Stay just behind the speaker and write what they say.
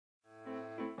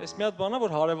Այս մի հատ բան է,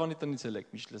 որ հարևանի տնից էլ եք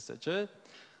միշտ լսել, չէ՞։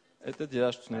 Այդ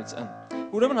երաժշտություններից են։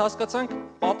 Ուրեմն հասկացանք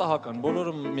պատահական,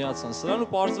 բոլորը միացան սրան ու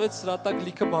պարզվեց սրա տակ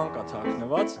լիքը բան կա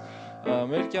թաքնված,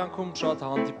 մեր կյանքում շատ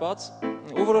հանդիպած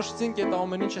ու որոշեցինք այդ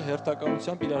ամեն ինչը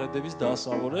հերթականությամբ իրար հետևից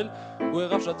դասավորել ու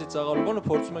եղավ շատ ծիծաղալու բան ու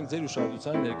փորձում ենք ձեր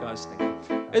ուշադրությանը ներկայացնենք։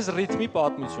 Այս ռիթմի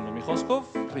պատմությունը, մի խոսքով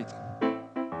ռիթմ։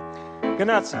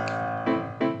 Գնացինք։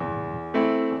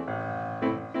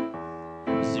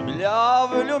 Земля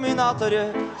в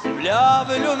иллюминаторе, земля в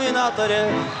иллюминаторе,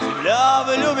 земля в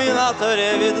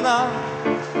иллюминаторе видна.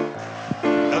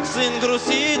 Как сын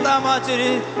грустит о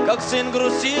матери, как сын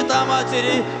грустит о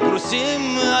матери, грустим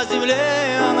мы о земле,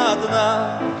 она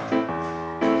одна.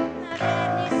 На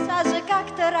вернисаже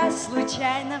как-то раз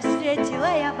случайно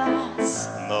встретила я вас.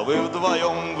 Но вы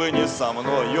вдвоем, вы не со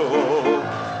мною.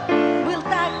 Был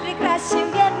так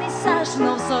прекрасен вернисаж,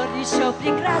 но взор еще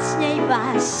прекрасней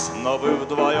вас. Но вы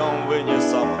вдвоем, вы не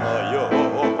со мною.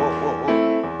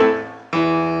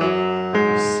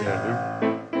 Salut,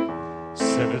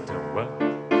 salut toi.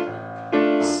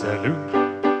 Salut,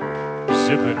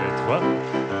 je connais toi.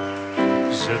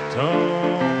 Je t'en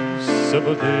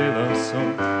saboter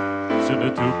l'ensemble. Je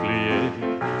veux t'oublier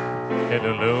et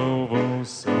le love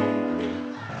ensemble.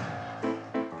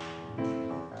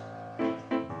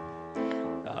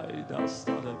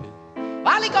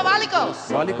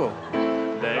 Valiko.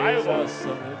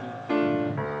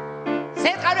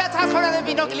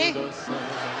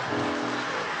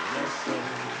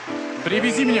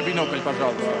 Привези мне бинокль,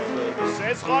 пожалуйста.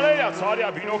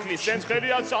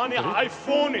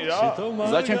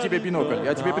 Зачем тебе бинокль?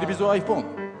 Я тебе привезу айфон.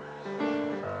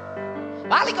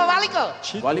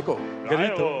 Валико.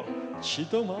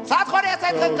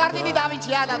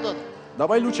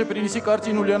 Давай лучше принеси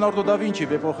картину Леонардо да Винчи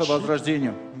в эпоху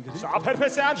Возрождения.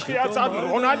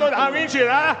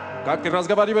 Как ты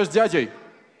разговариваешь с дядей?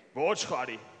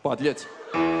 Подлец.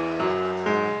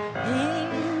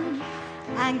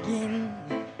 Angin,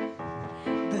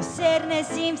 duserne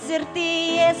sim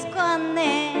sirti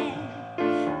esconne,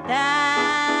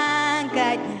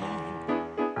 tangani,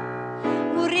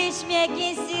 urish me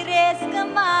kisires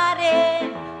kamare,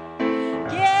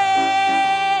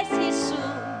 kesisu,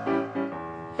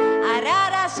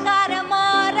 araras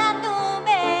karamora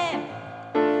nume,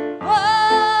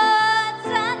 votsane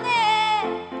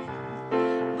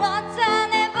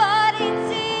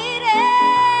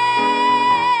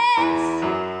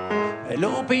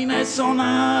Lupine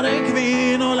sonare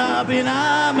vino la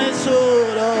piname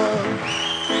solo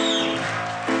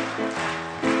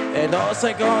e 2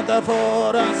 secondi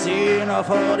fuori sino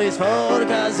fuori for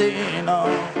casino.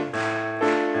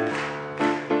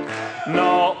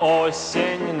 Но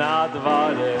осень на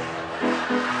дворе,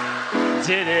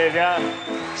 деревья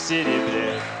в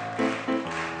серебре.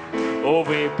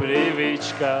 Увы,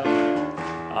 привычка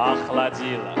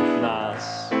охладила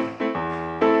нас.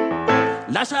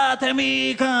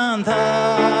 Lasciatemi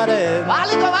cantare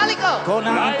con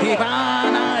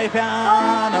antipana e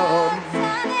piano.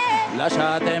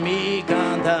 Lasciatemi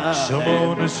cantare.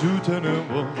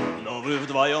 Но вы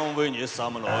вдвоем, вы не со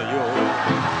мною.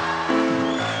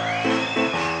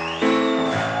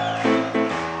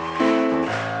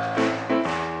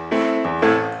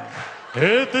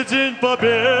 Это день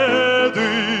победы,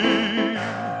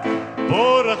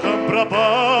 порохом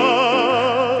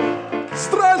пропал.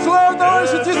 Здравствуй,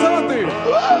 товарищи десанты!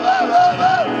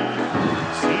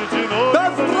 Да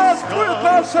здравствует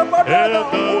наша победа!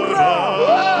 Ура!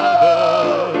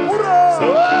 Ура!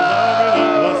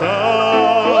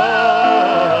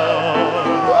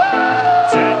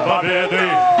 День победы!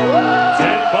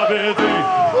 День победы!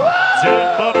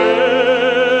 День победы!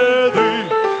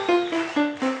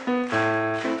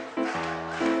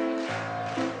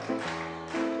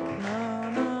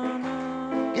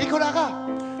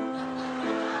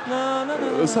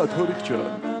 Սաթորիկ ջան։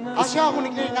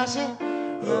 Աշաղունիկներին ասե։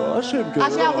 Աշեմ գա։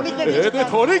 Աշաղունիկներին։ Էդ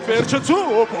թորիկ վերջացու,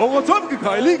 փողոցով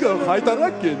կքայլի գա,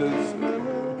 հայտարակ կենես։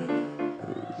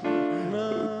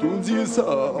 Դունձիս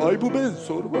այբուբեն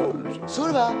սորվար։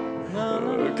 Սորվա։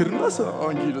 Գրնասը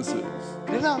անգիրս ես։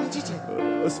 Գրնա ինչի՞ չէ։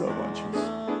 Ասա մանչիս։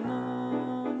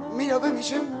 Մի րոպե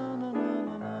միշեմ։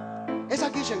 Էսա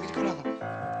գիշեմ գրքորաղա։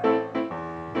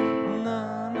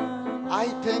 I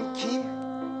thank him.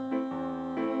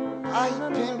 I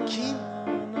thank him.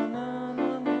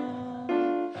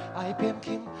 I thank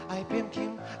him. I thank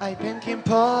him. I thank him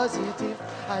positive.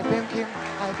 I thank him.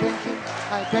 I thank him.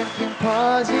 I thank him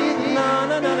positive. Na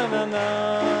na na na na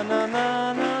na na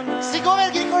na na.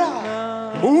 Sigover Grigora.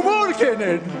 Humor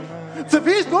kenen.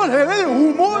 Ծվից նոր հերերը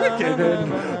հումոր կենեն։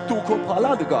 Դու քո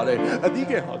փալադը գարե,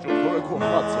 դիգ է հաջող, որը քո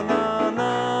հացը։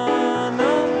 Но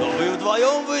вы вдвоем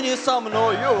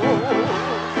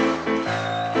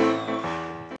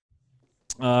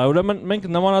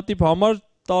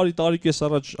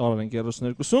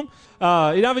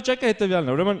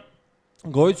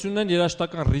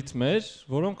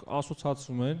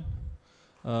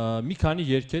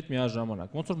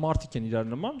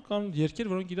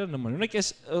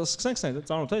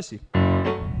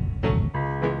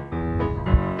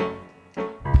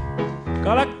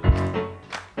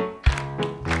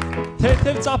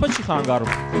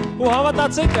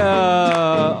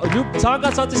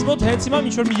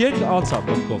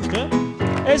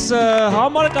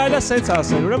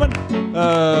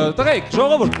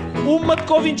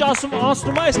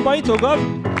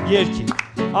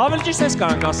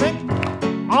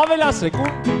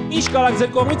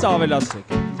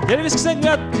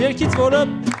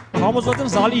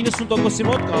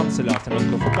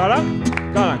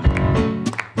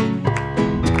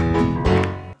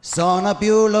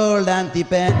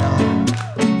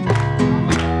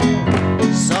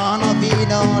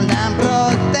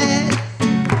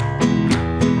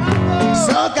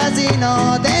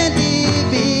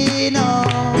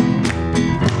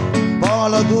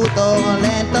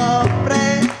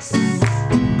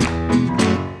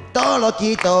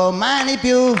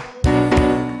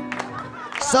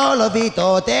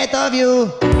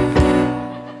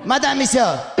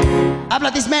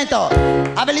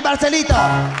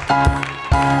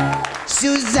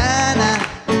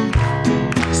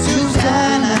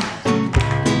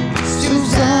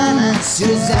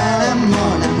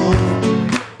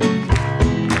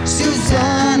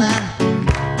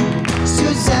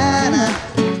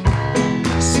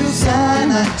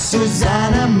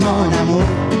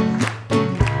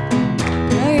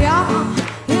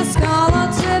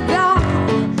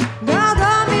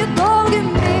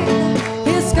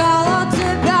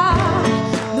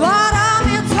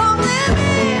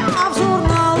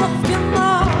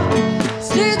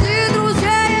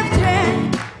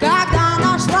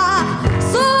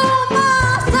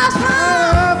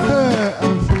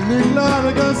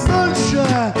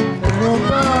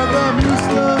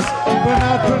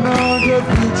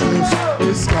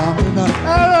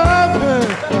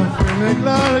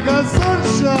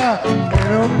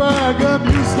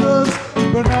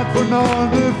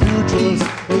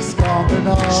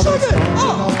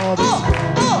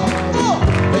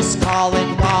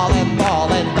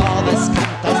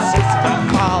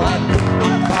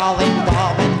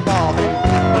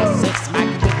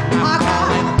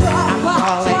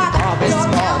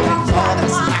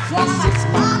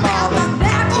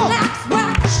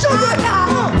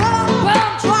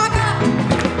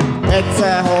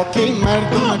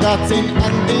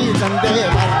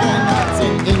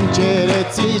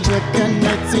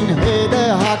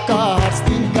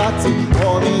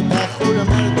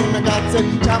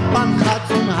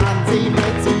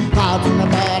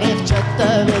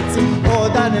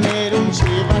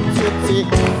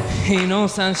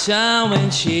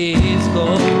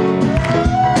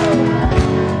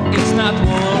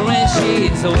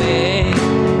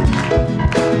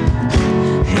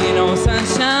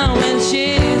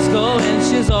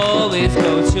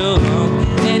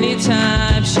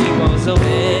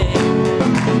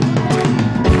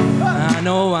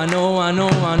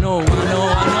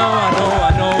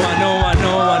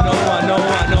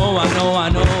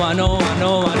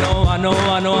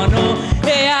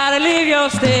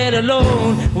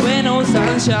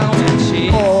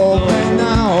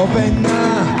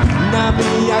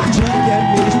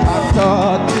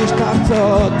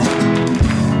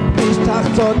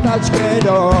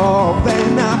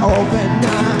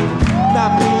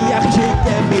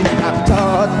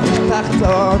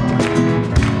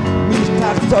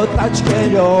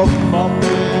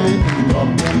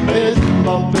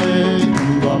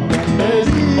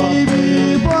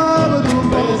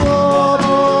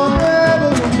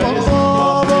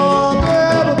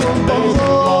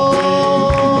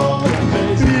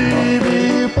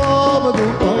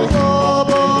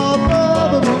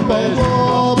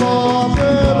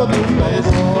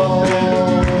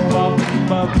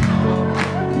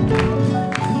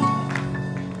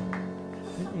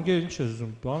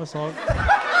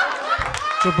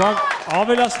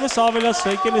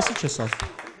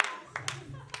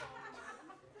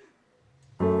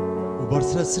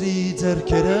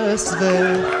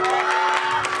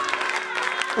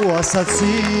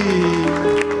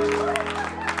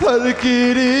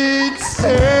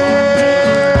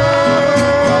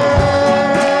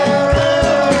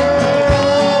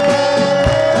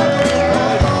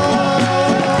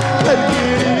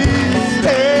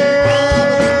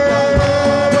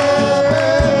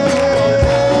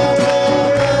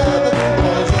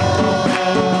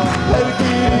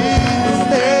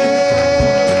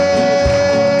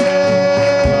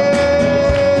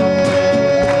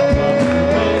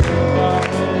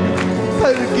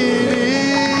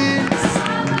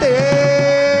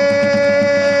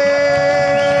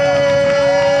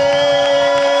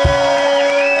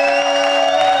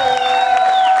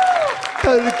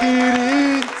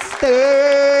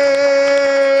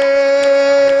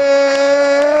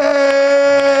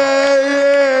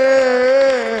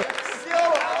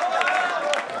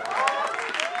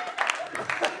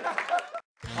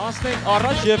Գնացնենք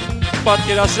առաջ եւ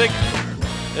պատկերացրեք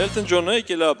Elton John-ը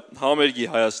եկել է համերգի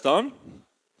Հայաստան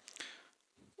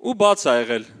ու բաց ա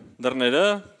եղել դռները,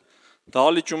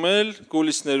 դահլիճում էլ,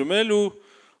 կուլիսներում էլ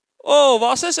ու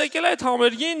ասես եկել է այդ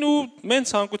համերգին ու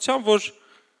մենք ցանկությամբ որ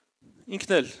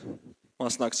ինքն էլ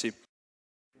մասնակցի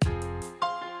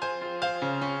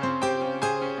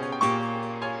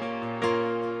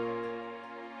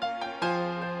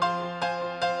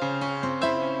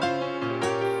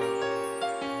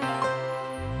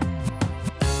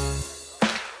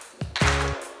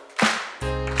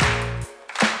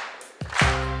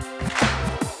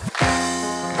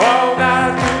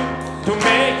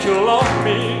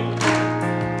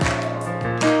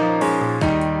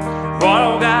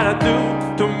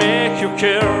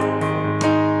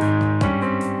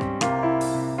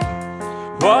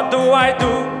What do I do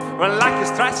when life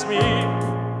strikes me?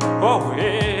 Oh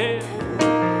yeah,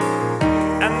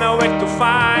 and no way to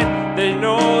find they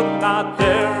know not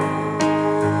there.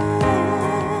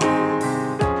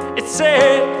 It's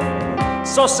sad,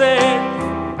 so sad.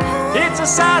 It's a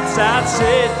sad, sad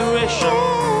situation,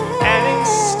 and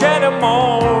it's getting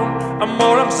more and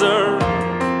more absurd.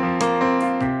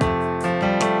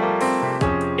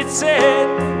 It's sad,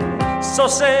 so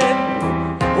sad.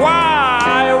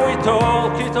 Why we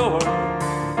talk it over?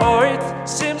 Oh, it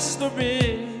seems to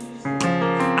be.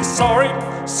 Sorry,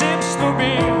 seems to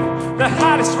be the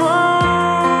hardest word.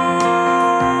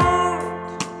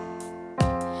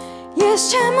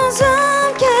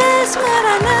 Yaşamazım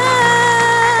kesmerana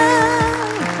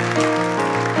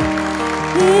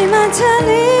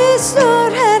İmentalis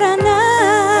dur herana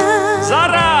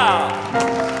Zara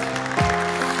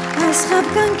Az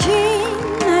kapkankin,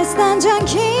 azdan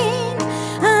cankin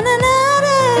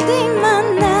Ananare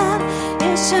dimana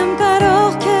Yaşam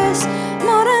karok kes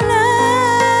morana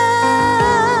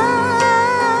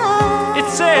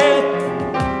It's sad,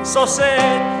 so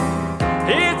sad.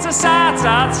 It's a sad,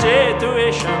 sad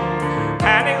situation,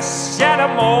 and it's yet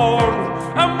more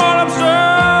absurd.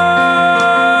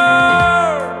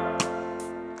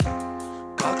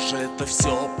 Как же это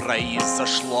все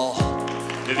произошло?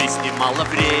 Ведь немало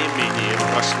времени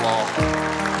прошло.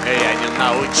 Я не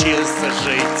научился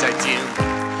жить один,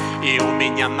 и у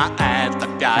меня на это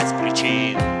 5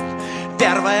 причин.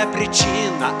 Первая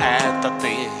причина — это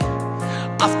ты,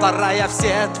 а вторая —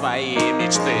 все твои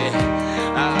мечты,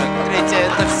 а третья —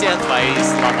 это все твои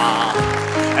слова.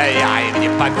 Я им не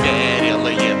поверил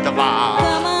едва.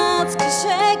 Damat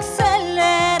kışık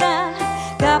sellere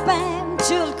Kapem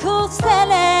çulkul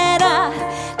sellere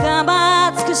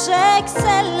Damat kışık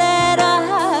sellere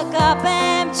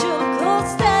Kapem çulkul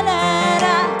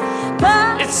sellere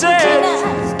It's sad,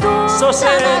 so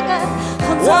sad.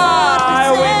 Why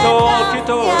we talk it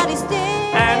over,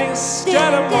 and it's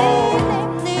getting more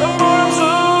and more absurd.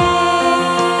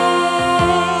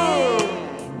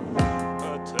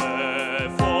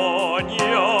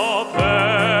 Telefonia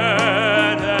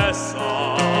bene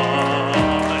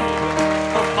sai,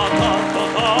 tanto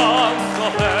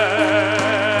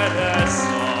bene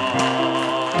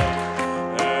sai,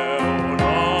 è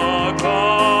una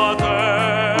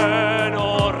catena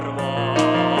ormai,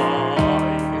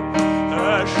 e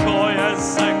scioie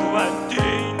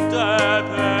sequentinte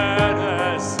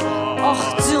bene sai. Ah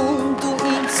cundu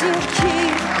intirki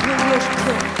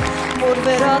kuyurku Mor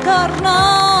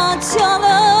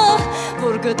veradarnaçyalı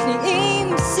Mor götni im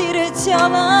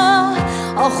siretyalı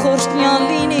Ah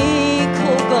hoşnyanlini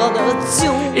kogalı It's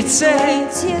Cundu sad,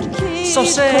 intirki so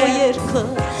sad. kuyurku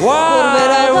Why Mor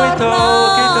we talk it over,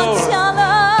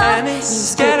 veradarnaçyalı and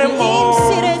it's getting more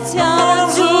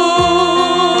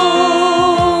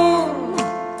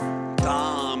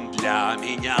Там для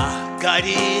меня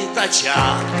горит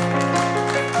очаг,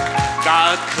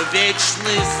 как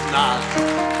вечный знак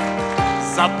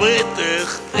забытых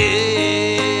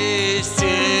истин.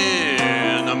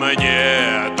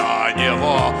 Мне до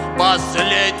него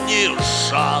последний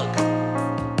шаг,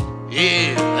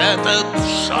 и этот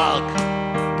шаг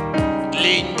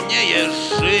длиннее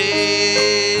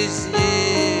жизни.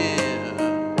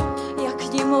 Я к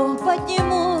нему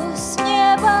поднимусь в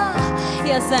небо,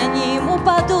 я за ним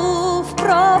упаду в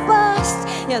пропасть,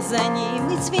 я за ним,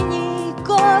 извини,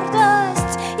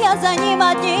 гордость, я за ним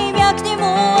одним, я к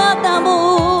нему одному.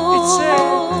 It's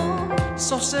sad,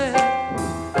 so sad.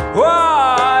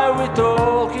 Why we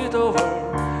talk it over,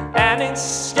 and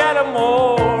it's getting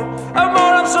more and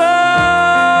more absurd.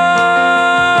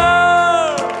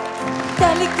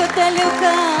 Далеко,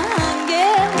 далеко,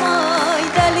 ангел мой,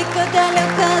 далеко,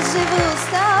 далеко живу с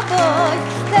тобой,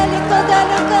 далеко,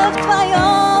 далеко в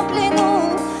твоем плену,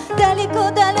 далеко,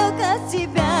 далеко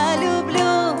тебя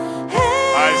люблю.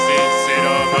 Así se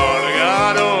lo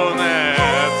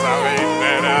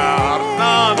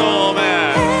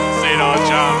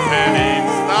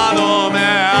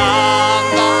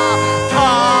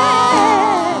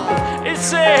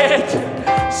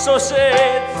so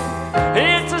sad.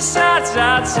 It's a sad,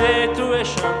 sad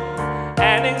situation,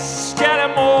 and it's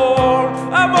getting more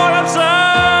and more absurd.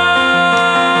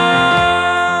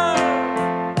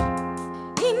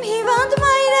 Իմ հիվանդ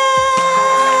մայրը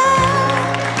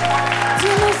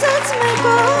ձյունուսած մեկ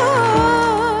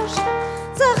օր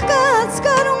ծաղկած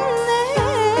կարումներ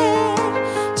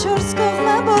չորս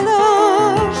կողմը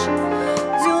բոլոր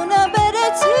ձյունը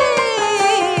բերեցինք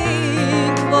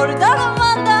որ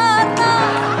դարման դառնա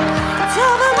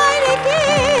ցավը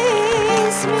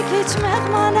մայրիկիս մի քիչ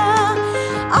մեղմանա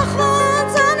ախ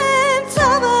ոնց անեմ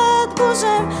ցավդ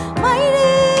բուժեմ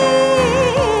մայրիկ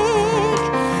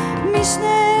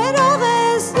միշներով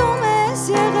ես դու մեզ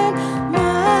եղել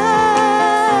մայրիկ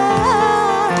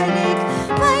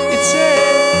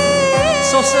It's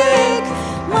so sad.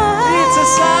 It's a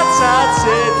sad, sad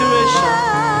situation,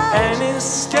 and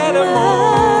it's getting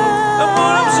more and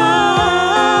more absurd.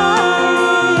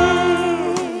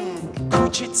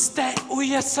 Kuchit ste u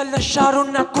jesële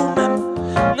sharunakumem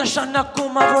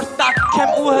Nëshanakuma vor takem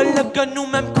u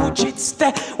hëllëgënumem Kuchit ste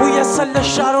u jesële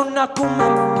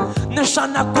sharunakumem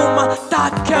Nëshanakuma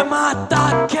takem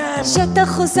atakem Շատ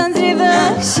խոսանձրիվը,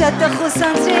 շատ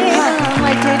խոսանձրիվը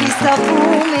Մայթերի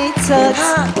ստապում է ծած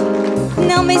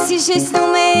Նա մեզ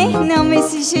հիշեցնում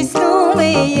է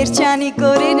Երջանի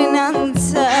կորերն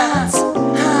անցած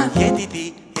Yedidi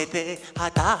hede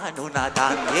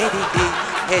hatanunadan Yedidi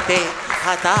hede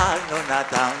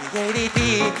hatanunadan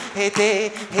Yedidi hede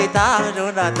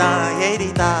hetanunadan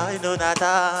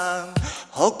Yeditanunadan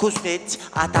Hokusnet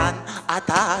atan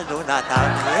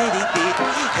atanunadan Yedidi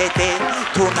hede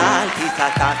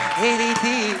tunaltitatan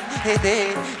Yedidi hede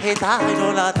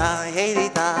hetanunadan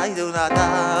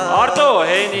Yeditanunadan Arto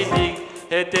henidik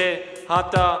hete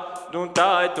hata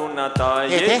Duntai dunatai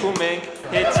yekumek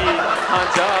heti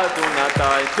hanja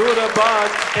dunatai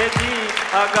turabak heti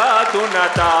aga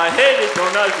dunatai heti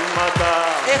donal dumata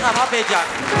Ega bejan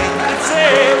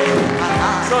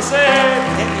so sad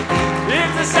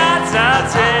it's a sad sad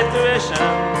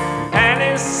situation and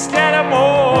it's getting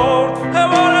more and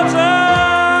more absurd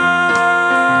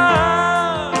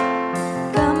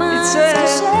Կամած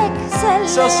կշեք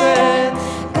so sad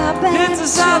it's a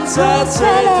sad sad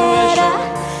situation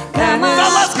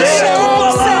Կամած կշեք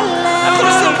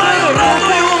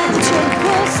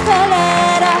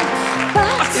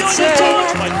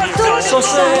So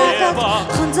sad.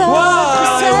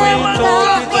 Why we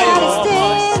don't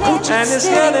and it's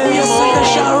getting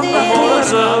more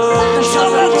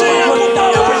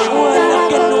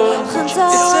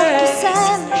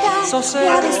so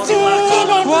sad.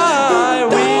 Why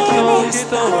we don't get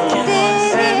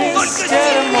over and it's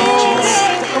getting more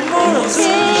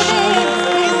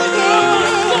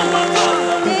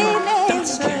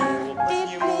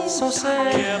so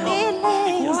sad.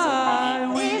 Why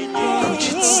we don't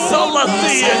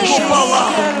Золотые купола.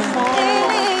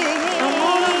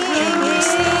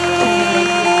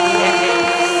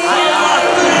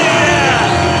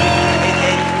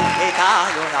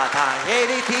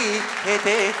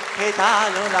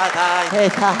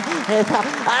 Heta, heta,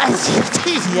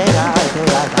 heta,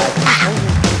 heta,